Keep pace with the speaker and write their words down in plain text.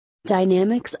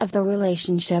Dynamics of the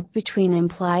relationship between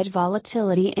implied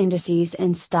volatility indices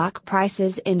and stock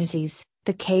prices indices,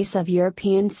 the case of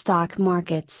European stock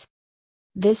markets.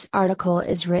 This article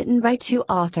is written by two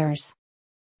authors.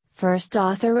 First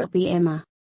author will be Emma.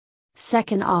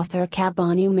 Second author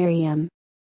Kabanu Miriam.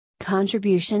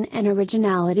 Contribution and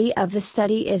originality of the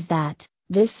study is that,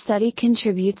 this study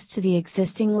contributes to the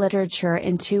existing literature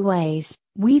in two ways.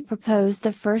 We propose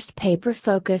the first paper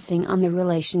focusing on the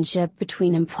relationship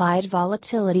between implied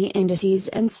volatility indices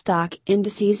and stock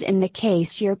indices in the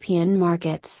case European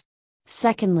markets.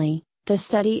 Secondly, the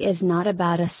study is not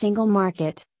about a single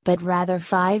market, but rather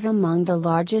 5 among the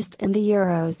largest in the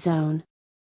Eurozone.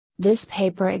 This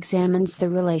paper examines the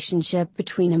relationship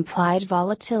between implied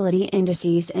volatility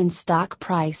indices and stock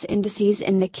price indices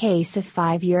in the case of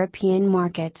 5 European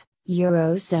market,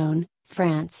 Eurozone,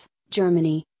 France,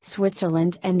 Germany,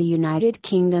 Switzerland and the United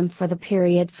Kingdom for the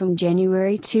period from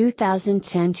January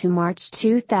 2010 to March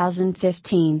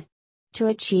 2015. To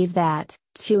achieve that,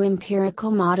 2 empirical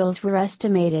models were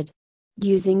estimated.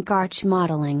 Using Garch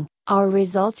modeling, our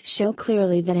results show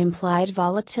clearly that implied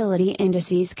volatility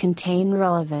indices contain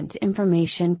relevant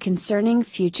information concerning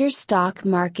future stock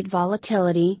market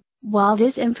volatility, while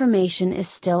this information is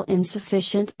still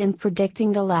insufficient in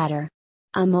predicting the latter.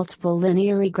 A multiple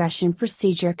linear regression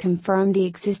procedure confirmed the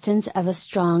existence of a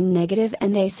strong negative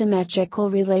and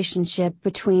asymmetrical relationship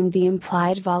between the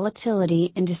implied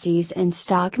volatility indices and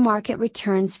stock market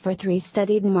returns for 3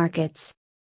 studied markets.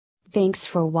 Thanks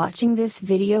for watching this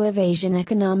video of Asian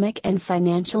Economic and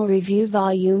Financial Review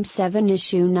Volume 7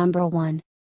 Issue Number 1.